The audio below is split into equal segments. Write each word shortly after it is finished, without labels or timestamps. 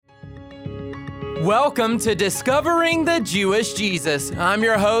Welcome to Discovering the Jewish Jesus. I'm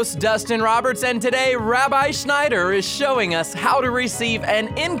your host, Dustin Roberts, and today Rabbi Schneider is showing us how to receive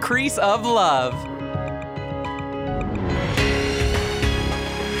an increase of love.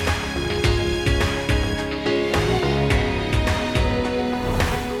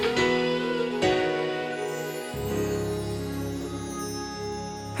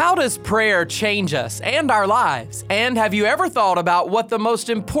 How does prayer change us and our lives? And have you ever thought about what the most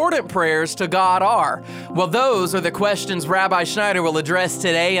important prayers to God are? Well, those are the questions Rabbi Schneider will address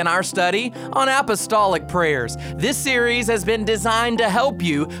today in our study on Apostolic prayers. This series has been designed to help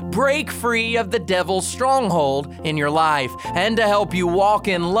you break free of the devil's stronghold in your life and to help you walk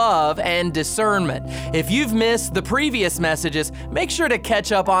in love and discernment. If you've missed the previous messages, make sure to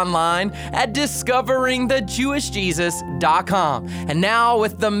catch up online at discoveringthejewishjesus.com. And now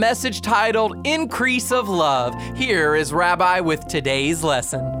with the message titled Increase of Love, here is Rabbi with today's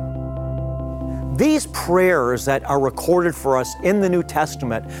lesson. These prayers that are recorded for us in the New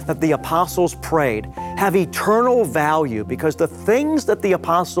Testament that the apostles prayed have eternal value because the things that the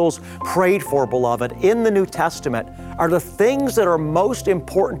apostles prayed for, beloved, in the New Testament are the things that are most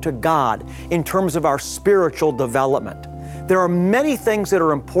important to God in terms of our spiritual development. There are many things that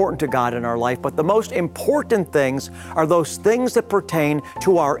are important to God in our life, but the most important things are those things that pertain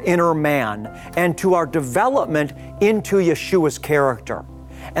to our inner man and to our development into Yeshua's character.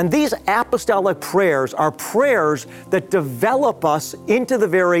 And these apostolic prayers are prayers that develop us into the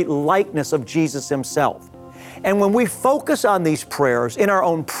very likeness of Jesus Himself. And when we focus on these prayers in our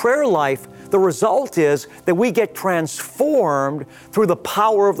own prayer life, the result is that we get transformed through the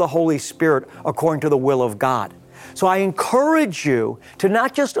power of the Holy Spirit according to the will of God. So I encourage you to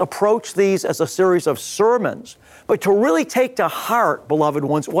not just approach these as a series of sermons, but to really take to heart, beloved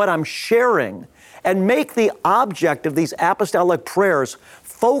ones, what I'm sharing and make the object of these apostolic prayers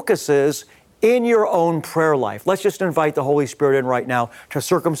focuses in your own prayer life. Let's just invite the Holy Spirit in right now to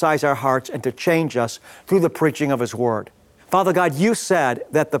circumcise our hearts and to change us through the preaching of His Word. Father God, You said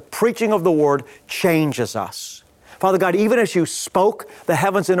that the preaching of the Word changes us. Father God, even as You spoke the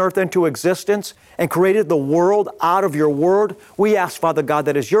heavens and earth into existence and created the world out of Your Word, we ask, Father God,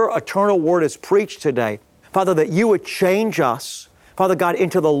 that as Your eternal Word is preached today, Father, that You would change us, Father God,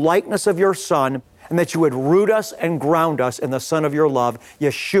 into the likeness of Your Son, and that You would root us and ground us in the Son of Your love,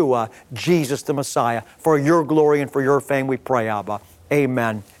 Yeshua, Jesus the Messiah. For Your glory and for Your fame we pray, Abba.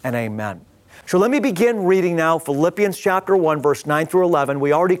 Amen and amen. So let me begin reading now Philippians chapter 1, verse 9 through 11.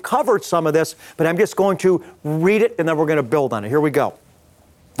 We already covered some of this, but I'm just going to read it and then we're going to build on it. Here we go.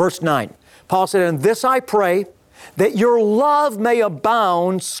 Verse 9. Paul said, "And this I pray, that your love may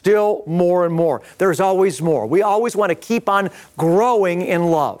abound still more and more." There's always more. We always want to keep on growing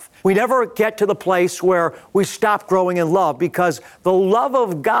in love. We never get to the place where we stop growing in love because the love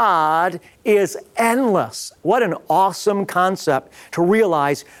of God is endless. What an awesome concept to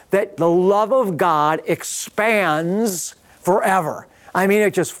realize that the love of God expands forever. I mean,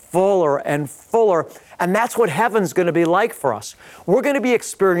 it's just fuller and fuller. And that's what heaven's going to be like for us. We're going to be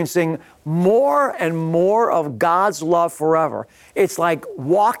experiencing more and more of God's love forever. It's like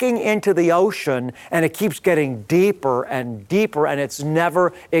walking into the ocean and it keeps getting deeper and deeper and it's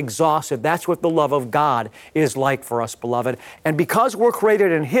never exhausted. That's what the love of God is like for us, beloved. And because we're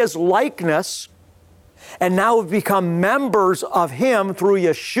created in His likeness, and now we've become members of Him through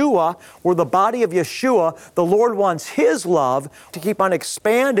Yeshua. We're the body of Yeshua. The Lord wants His love to keep on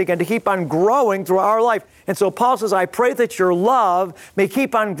expanding and to keep on growing through our life. And so Paul says, I pray that your love may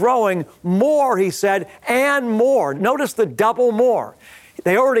keep on growing more, he said, and more. Notice the double more.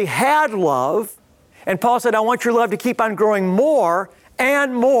 They already had love, and Paul said, I want your love to keep on growing more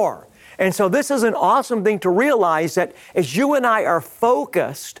and more. And so this is an awesome thing to realize that as you and I are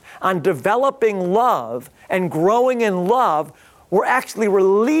focused on developing love and growing in love, we're actually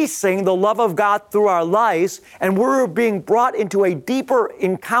releasing the love of God through our lives and we're being brought into a deeper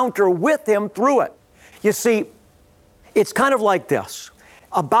encounter with Him through it. You see, it's kind of like this.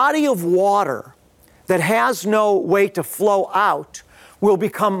 A body of water that has no way to flow out will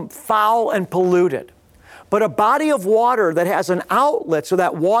become foul and polluted. But a body of water that has an outlet so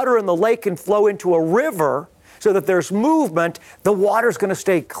that water in the lake can flow into a river so that there's movement, the water's going to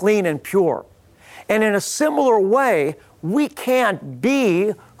stay clean and pure. And in a similar way, we can't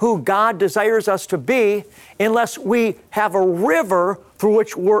be who God desires us to be unless we have a river through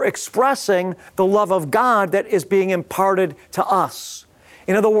which we're expressing the love of God that is being imparted to us.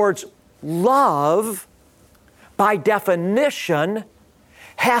 In other words, love, by definition,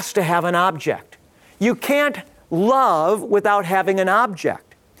 has to have an object. You can't love without having an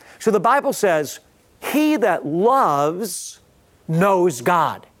object. So the Bible says, he that loves knows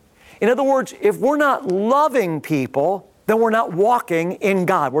God. In other words, if we're not loving people, then we're not walking in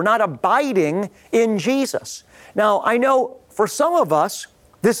God. We're not abiding in Jesus. Now, I know for some of us,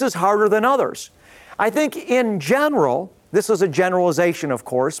 this is harder than others. I think in general, this is a generalization, of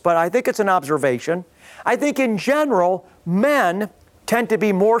course, but I think it's an observation. I think in general, men tend to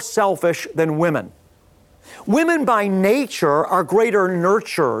be more selfish than women. Women by nature are greater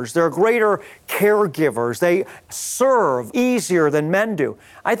nurturers. They're greater caregivers. They serve easier than men do.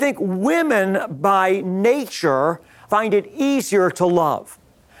 I think women by nature find it easier to love.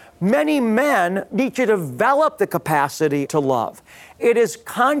 Many men need to develop the capacity to love. It is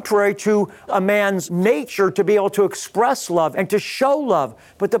contrary to a man's nature to be able to express love and to show love.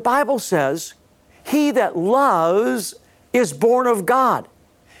 But the Bible says, he that loves is born of God.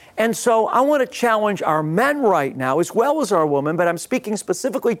 And so I want to challenge our men right now, as well as our women, but I'm speaking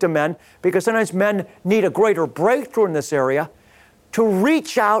specifically to men because sometimes men need a greater breakthrough in this area, to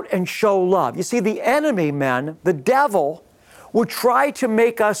reach out and show love. You see, the enemy, men, the devil, would try to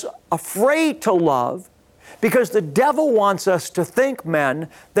make us afraid to love because the devil wants us to think, men,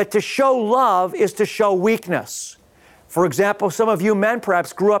 that to show love is to show weakness. For example, some of you men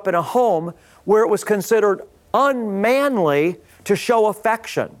perhaps grew up in a home where it was considered unmanly to show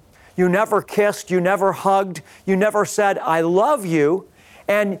affection. You never kissed, you never hugged, you never said, I love you.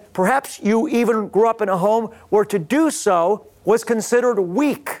 And perhaps you even grew up in a home where to do so was considered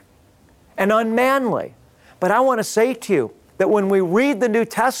weak and unmanly. But I want to say to you that when we read the New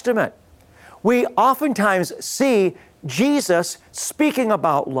Testament, we oftentimes see Jesus speaking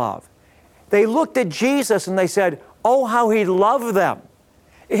about love. They looked at Jesus and they said, oh, how he loved them.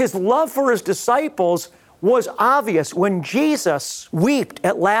 His love for his disciples was obvious. When Jesus wept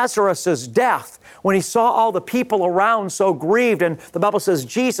at Lazarus' death, when he saw all the people around so grieved, and the Bible says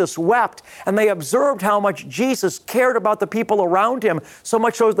Jesus wept, and they observed how much Jesus cared about the people around him, so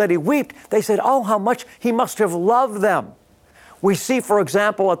much so that he wept, they said, oh, how much he must have loved them. We see, for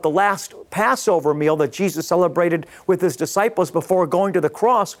example, at the last Passover meal that Jesus celebrated with his disciples before going to the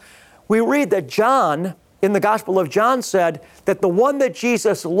cross, we read that John, in the Gospel of John, said that the one that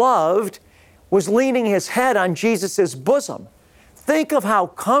Jesus loved was leaning his head on Jesus' bosom. Think of how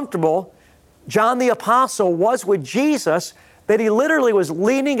comfortable John the Apostle was with Jesus, that he literally was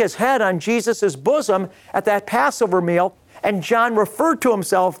leaning his head on Jesus' bosom at that Passover meal, and John referred to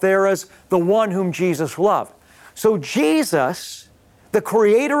himself there as the one whom Jesus loved. So Jesus, the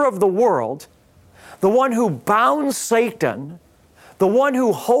creator of the world, the one who bound Satan, the one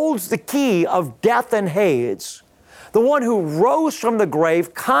who holds the key of death and Hades, the one who rose from the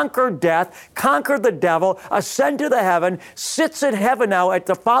grave, conquered death, conquered the devil, ascended to heaven, sits in heaven now at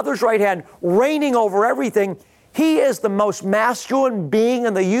the Father's right hand, reigning over everything. He is the most masculine being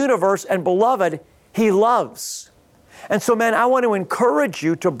in the universe, and beloved, he loves. And so, men, I want to encourage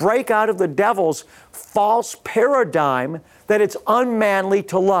you to break out of the devil's false paradigm that it's unmanly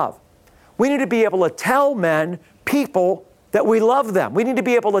to love. We need to be able to tell men, people, that we love them. We need to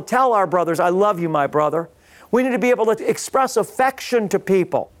be able to tell our brothers, I love you, my brother. We need to be able to express affection to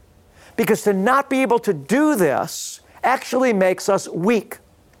people, because to not be able to do this actually makes us weak.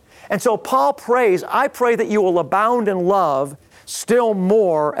 And so Paul prays, I pray that you will abound in love still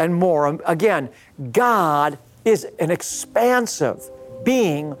more and more. Again, God is an expansive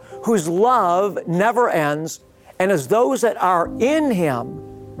being whose love never ends, and as those that are in him,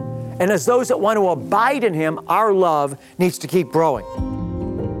 and as those that want to abide in him, our love needs to keep growing.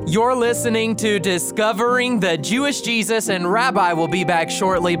 You're listening to Discovering the Jewish Jesus, and Rabbi will be back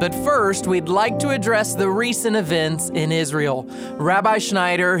shortly. But first, we'd like to address the recent events in Israel. Rabbi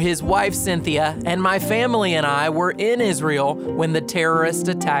Schneider, his wife Cynthia, and my family and I were in Israel when the terrorist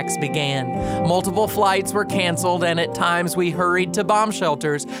attacks began. Multiple flights were canceled, and at times we hurried to bomb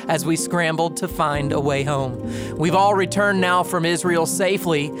shelters as we scrambled to find a way home. We've all returned now from Israel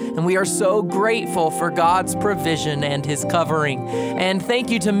safely, and we are so grateful for God's provision and his covering. And thank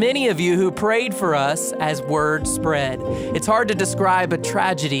you to many of you who prayed for us as word spread. It's hard to describe a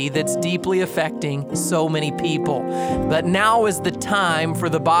tragedy that's deeply affecting so many people. But now is the time for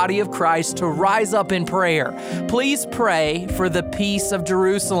the body of Christ to rise up in prayer. Please pray for the peace of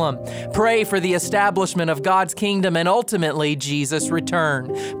Jerusalem. Pray for the establishment of God's kingdom and ultimately Jesus'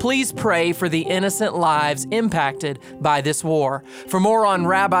 return. Please pray for the innocent lives impacted by this war. For more on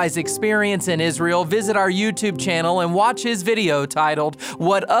Rabbi's experience in Israel, visit our YouTube channel and watch his video titled,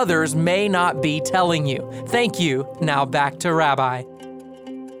 What Others May Not Be Telling You. Thank you. Now back to Rabbi.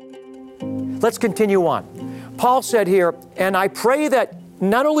 Let's continue on. Paul said here, and I pray that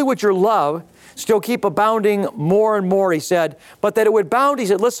not only would your love still keep abounding more and more, he said, but that it would abound, he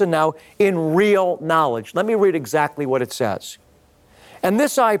said, listen now, in real knowledge. Let me read exactly what it says. And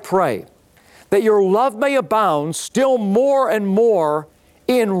this I pray, that your love may abound still more and more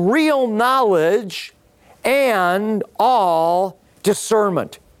in real knowledge and all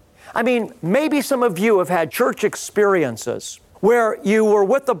discernment. I mean, maybe some of you have had church experiences where you were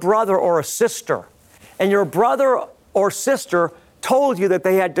with a brother or a sister, and your brother or sister told you that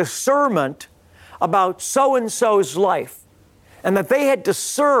they had discernment about so-and-so's life, and that they had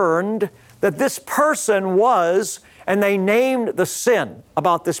discerned that this person was, and they named the sin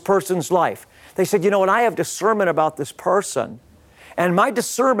about this person's life. They said, you know what, I have discernment about this person, and my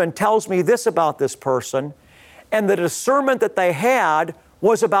discernment tells me this about this person, and the discernment that they had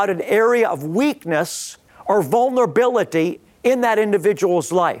was about an area of weakness or vulnerability in that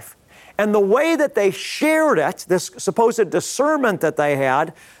individual's life. And the way that they shared it, this supposed discernment that they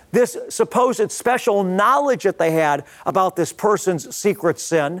had, this supposed special knowledge that they had about this person's secret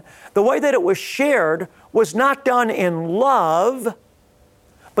sin, the way that it was shared was not done in love,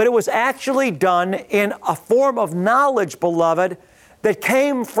 but it was actually done in a form of knowledge, beloved, that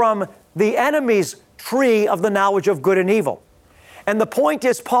came from the enemy's tree of the knowledge of good and evil. And the point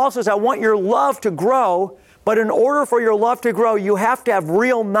is, Paul says, I want your love to grow, but in order for your love to grow, you have to have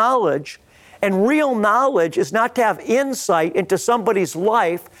real knowledge. And real knowledge is not to have insight into somebody's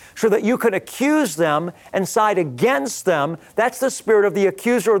life so that you can accuse them and side against them. That's the spirit of the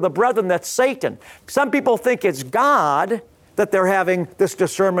accuser of the brethren. That's Satan. Some people think it's God that they're having this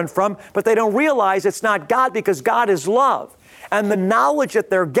discernment from, but they don't realize it's not God, because God is love. And the knowledge that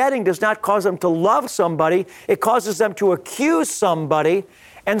they're getting does not cause them to love somebody. It causes them to accuse somebody.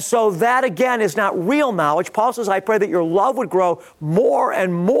 And so that, again, is not real knowledge. Paul says, I pray that your love would grow more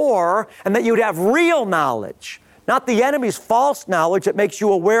and more, and that you'd have real knowledge. Not the enemy's false knowledge that makes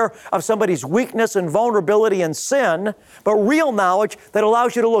you aware of somebody's weakness and vulnerability and sin, but real knowledge that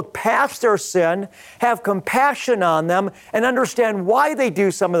allows you to look past their sin, have compassion on them, and understand why they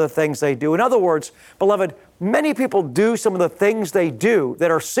do some of the things they do. In other words, beloved, many people do some of the things they do that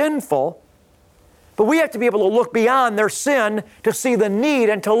are sinful, but we have to be able to look beyond their sin to see the need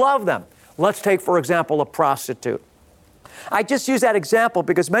and to love them. Let's take, for example, a prostitute. I just use that example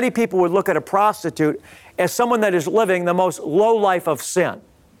because many people would look at a prostitute as someone that is living the most low life of sin.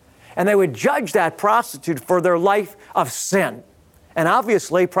 And they would judge that prostitute for their life of sin. And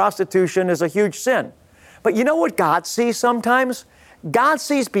obviously, prostitution is a huge sin. But you know what God sees sometimes? God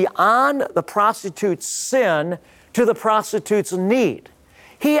sees beyond the prostitute's sin to the prostitute's need.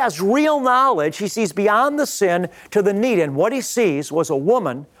 He has real knowledge. He sees beyond the sin to the need. And what he sees was a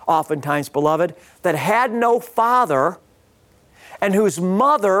woman, oftentimes, beloved, that had no father and whose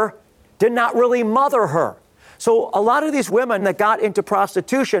mother did not really mother her. So a lot of these women that got into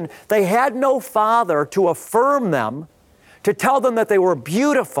prostitution, they had no father to affirm them, to tell them that they were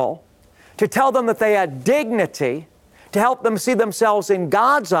beautiful, to tell them that they had dignity, to help them see themselves in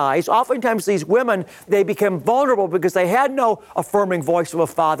God's eyes. Oftentimes these women, they became vulnerable because they had no affirming voice of a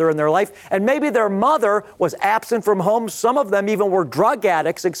father in their life, and maybe their mother was absent from home. Some of them even were drug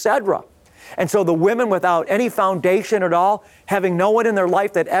addicts, etc. And so the women without any foundation at all, having no one in their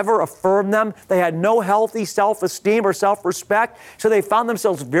life that ever affirmed them, they had no healthy self-esteem or self-respect, so they found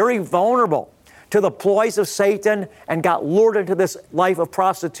themselves very vulnerable to the ploys of Satan and got lured into this life of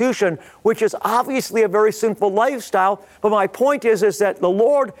prostitution, which is obviously a very sinful lifestyle. But my point is that the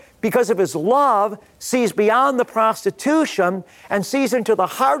Lord, because of His love, sees beyond the prostitution and sees into the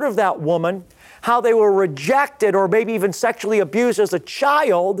heart of that woman, how they were rejected or maybe even sexually abused as a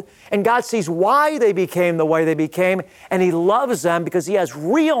child, and God sees why they became the way they became, and He loves them because He has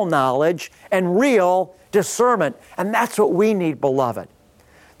real knowledge and real discernment. And that's what we need, beloved.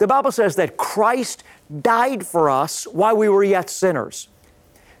 The Bible says that Christ died for us while we were yet sinners.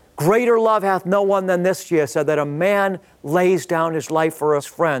 Greater love hath no one than this, Jesus said, that a man lays down his life for his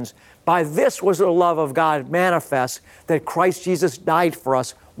friends. By this was the love of God manifest, that Christ Jesus died for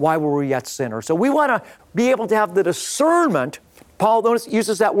us while we were yet sinners. So we want to be able to have the discernment. Paul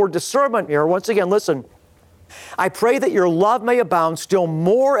uses that word discernment here. Once again, listen. I pray that your love may abound still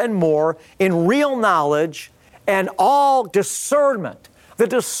more and more in real knowledge and all discernment. The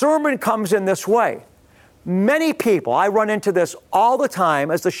discernment comes in this way. Many people, I run into this all the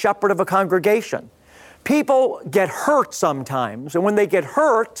time as the shepherd of a congregation. People get hurt sometimes, and when they get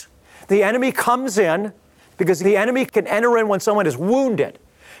hurt, the enemy comes in, because the enemy can enter in when someone is wounded.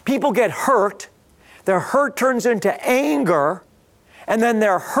 People get hurt, their hurt turns into anger, and then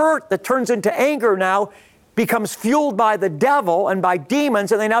their hurt that turns into anger now becomes fueled by the devil and by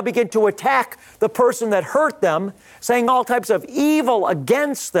demons, and they now begin to attack the person that hurt them, saying all types of evil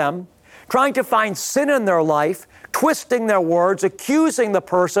against them, trying to find sin in their life, twisting their words, accusing the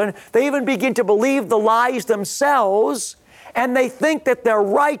person. They even begin to believe the lies themselves, and they think that they're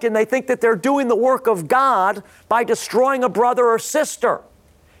right and they think that they're doing the work of God by destroying a brother or sister.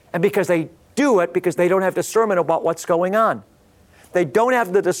 And because they do it because they don't have discernment about what's going on. They don't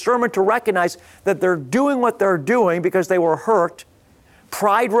have the discernment to recognize that they're doing what they're doing because they were hurt.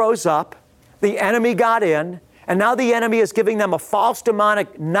 Pride rose up, the enemy got in, and now the enemy is giving them a false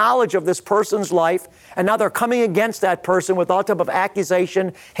demonic knowledge of this person's life, and now they're coming against that person with all type of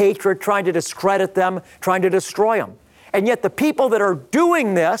accusation, hatred, trying to discredit them, trying to destroy them. And yet the people that are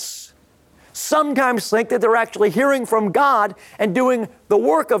doing this sometimes think that they're actually hearing from God and doing the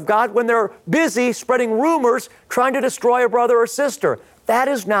work of God when they're busy spreading rumors, trying to destroy a brother or sister. That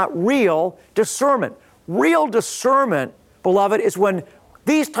is not real discernment. Real discernment, beloved, is when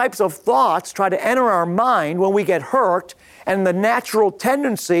these types of thoughts try to enter our mind when we get hurt, and the natural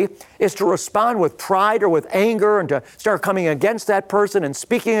tendency is to respond with pride or with anger and to start coming against that person and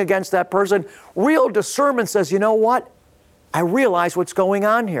speaking against that person. Real discernment says, you know what? I realize what's going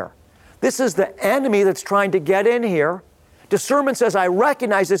on here. This is the enemy that's trying to get in here. Discernment says, I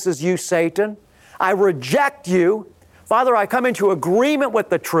recognize this is you, Satan. I reject you. Father, I come into agreement with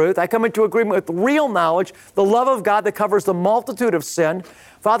the truth. I come into agreement with real knowledge, the love of God that covers the multitude of sin.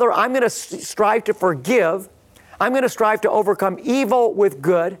 Father, I'm going to strive to forgive. I'm going to strive to overcome evil with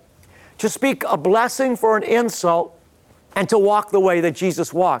good, to speak a blessing for an insult, and to walk the way that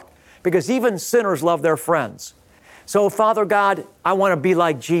Jesus walked, because even sinners love their friends. So, Father God, I want to be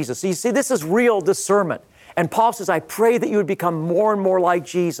like Jesus. You see, this is real discernment. And Paul says, I pray that you would become more and more like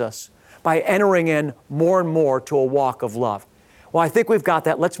Jesus by entering in more and more to a walk of love. Well, I think we've got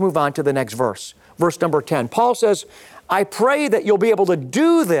that. Let's move on to the next verse. Verse number 10. Paul says, I pray that you'll be able to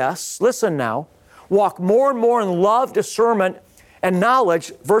do this, listen now, walk more and more in love, discernment, and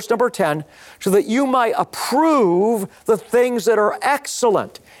knowledge, verse number 10, so that you might approve the things that are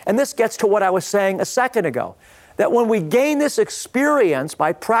excellent. And this gets to what I was saying a second ago, that when we gain this experience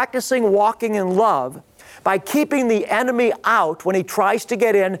by practicing walking in love, by keeping the enemy out when he tries to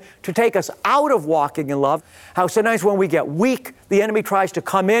get in to take us out of walking in love, how sometimes when we get weak, the enemy tries to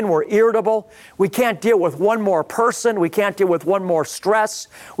come in, we're irritable, we can't deal with one more person, we can't deal with one more stress,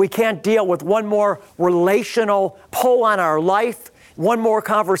 we can't deal with one more relational pull on our life, one more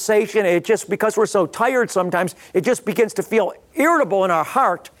conversation. It just, because we're so tired sometimes, it just begins to feel irritable in our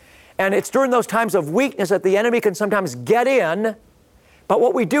heart. And it's during those times of weakness that the enemy can sometimes get in. But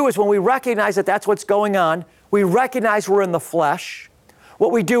what we do is when we recognize that that's what's going on, we recognize we're in the flesh.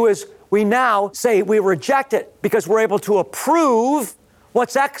 What we do is we now say we reject it because we're able to approve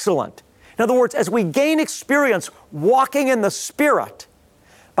what's excellent. In other words, as we gain experience walking in the Spirit,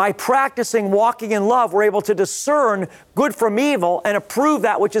 by practicing walking in love, we're able to discern good from evil and approve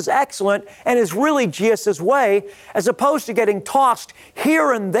that which is excellent and is really Jesus' way, as opposed to getting tossed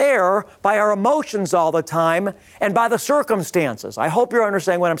here and there by our emotions all the time and by the circumstances. I hope you're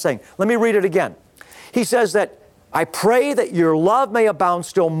understanding what I'm saying. Let me read it again. He says that, I pray that your love may abound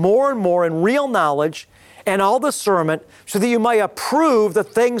still more and more in real knowledge and all discernment, so that you may approve the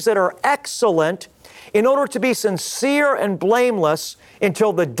things that are excellent, in order to be sincere and blameless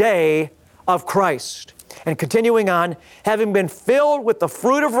until the day of Christ. And continuing on, having been filled with the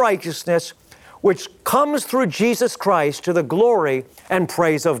fruit of righteousness, which comes through Jesus Christ to the glory and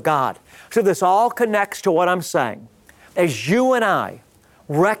praise of God. So this all connects to what I'm saying. As you and I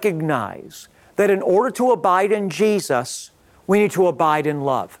recognize that in order to abide in Jesus, we need to abide in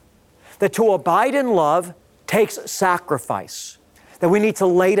love. That to abide in love takes sacrifice. That we need to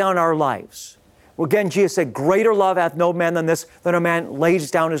lay down our lives. Well, again, Jesus said, greater love hath no man than this, than a man lays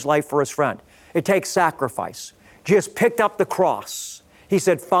down his life for his friend. It takes sacrifice. Jesus picked up the cross. He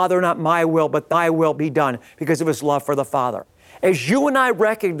said, Father, not my will, but thy will be done, because of his love for the Father. As you and I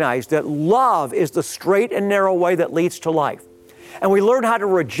recognize that love is the straight and narrow way that leads to life, and we learn how to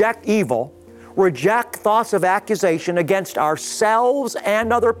reject evil, reject thoughts of accusation against ourselves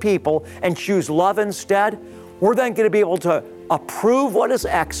and other people, and choose love instead, we're then going to be able to approve what is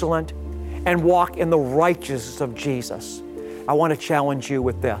excellent and walk in the righteousness of Jesus. I want to challenge you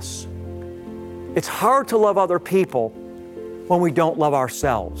with this. It's hard to love other people when we don't love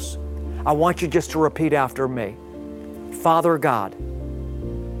ourselves. I want you just to repeat after me. Father God,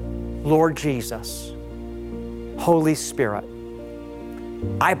 Lord Jesus, Holy Spirit,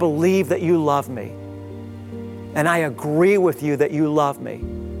 I believe that you love me, and I agree with you that you love me,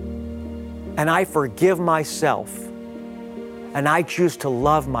 and I forgive myself, and I choose to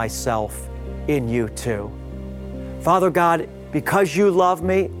love myself in you too. Father God, because you love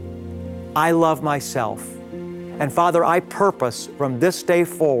me, I love myself. And Father, I purpose from this day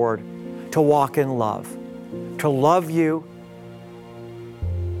forward to walk in love, to love you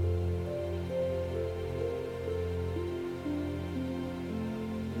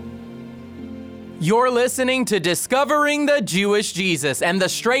You're listening to Discovering the Jewish Jesus and the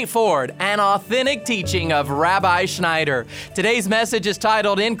straightforward and authentic teaching of Rabbi Schneider. Today's message is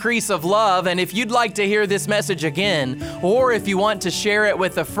titled Increase of Love, and if you'd like to hear this message again, or if you want to share it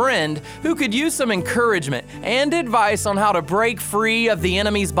with a friend who could use some encouragement and advice on how to break free of the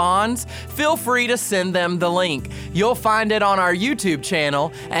enemy's bonds, feel free to send them the link. You'll find it on our YouTube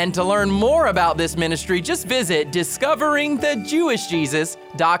channel, and to learn more about this ministry, just visit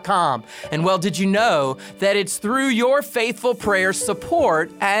discoveringthejewishjesus.com. And well, did you know that it's through your faithful prayer, support,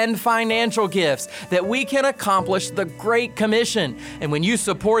 and financial gifts that we can accomplish the Great Commission? And when you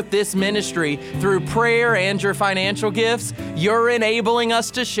support this ministry through prayer and your financial gifts, you're enabling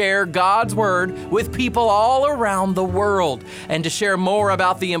us to share God's Word with people all around the world. And to share more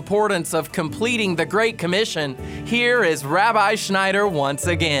about the importance of completing the Great Commission, here is Rabbi Schneider once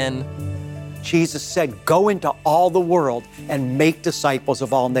again. Jesus said, "Go into all the world and make disciples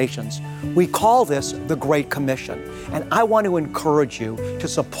of all nations." We call this the Great Commission. And I want to encourage you to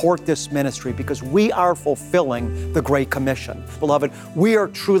support this ministry because we are fulfilling the Great Commission. Beloved, we are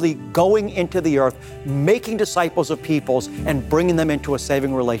truly going into the earth, making disciples of peoples and bringing them into a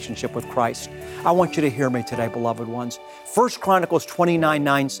saving relationship with Christ. I want you to hear me today, beloved ones. 1 Chronicles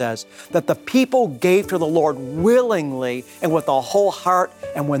 29:9 says that the people gave to the Lord willingly and with a whole heart,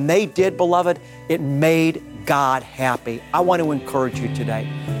 and when they did, beloved, it made God happy. I want to encourage you today.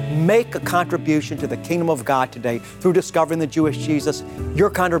 Make a contribution to the kingdom of God today through discovering the Jewish Jesus. Your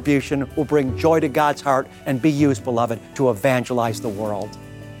contribution will bring joy to God's heart and be used, beloved, to evangelize the world.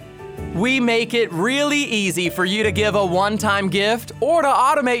 We make it really easy for you to give a one-time gift or to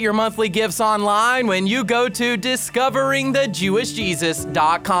automate your monthly gifts online when you go to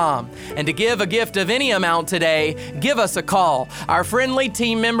discoveringthejewishjesus.com. And to give a gift of any amount today, give us a call. Our friendly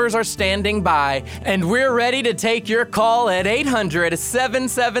team members are standing by, and we're ready to take your call at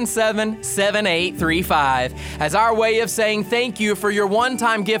 800-777-7835. As our way of saying thank you for your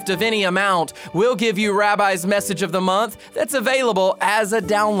one-time gift of any amount, we'll give you Rabbi's Message of the Month that's available as a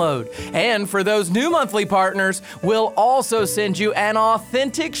download. And for those new monthly partners, we'll also send you an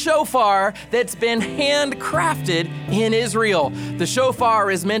authentic shofar that's been handcrafted in Israel. The shofar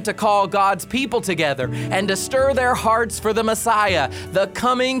is meant to call God's people together and to stir their hearts for the Messiah, the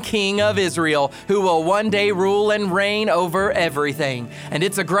coming King of Israel, who will one day rule and reign over everything. And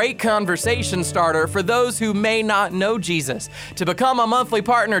it's a great conversation starter for those who may not know Jesus. To become a monthly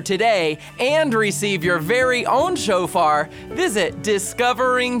partner today and receive your very own shofar, visit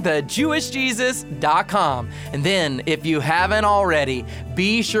discoveringthejewishjesus.com. And then, if you haven't already,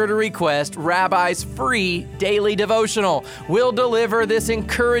 be sure to request Rabbi's free daily devotional. We'll deliver this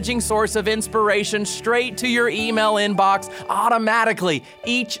encouraging source of inspiration straight to your email inbox automatically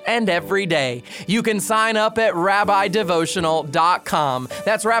each and every day. You can sign up at rabbidevotional.com.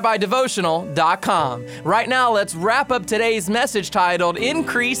 That's rabbidevotional.com. Right now, let's wrap up today's message titled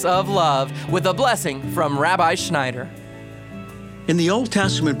Increase of Love with a blessing from Rabbi Schneider. In the Old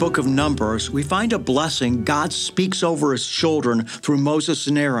Testament book of Numbers, we find a blessing God speaks over His children through Moses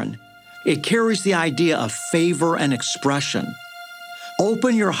and Aaron. It carries the idea of favor and expression.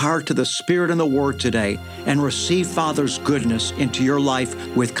 Open your heart to the Spirit and the Word today and receive Father's goodness into your life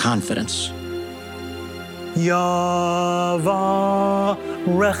with confidence.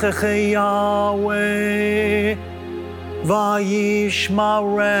 Yavarechech Yahweh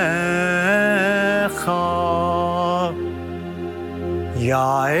vayishmarecha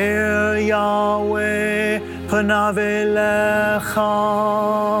Ya'er Yahweh panav elecha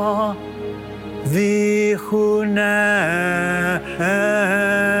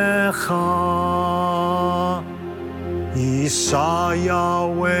v'chunecha Yisa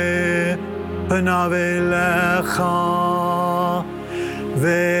Yahweh panav elecha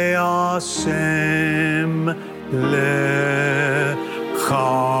ve'asem lecha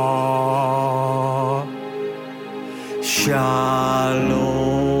Shalom.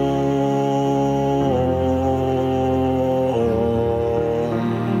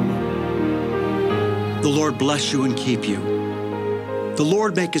 The Lord bless you and keep you. The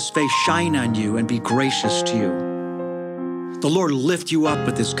Lord make His face shine on you and be gracious to you. The Lord lift you up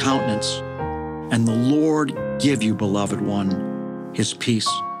with His countenance, and the Lord give you, beloved one, His peace.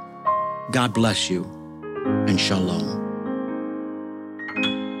 God bless you, and shalom.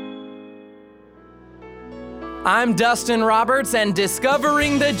 I'm Dustin Roberts, and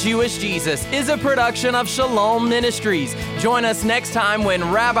Discovering the Jewish Jesus is a production of Shalom Ministries. Join us next time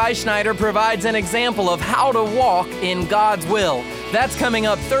when Rabbi Schneider provides an example of how to walk in God's will. That's coming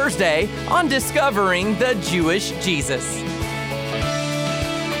up Thursday on Discovering the Jewish Jesus.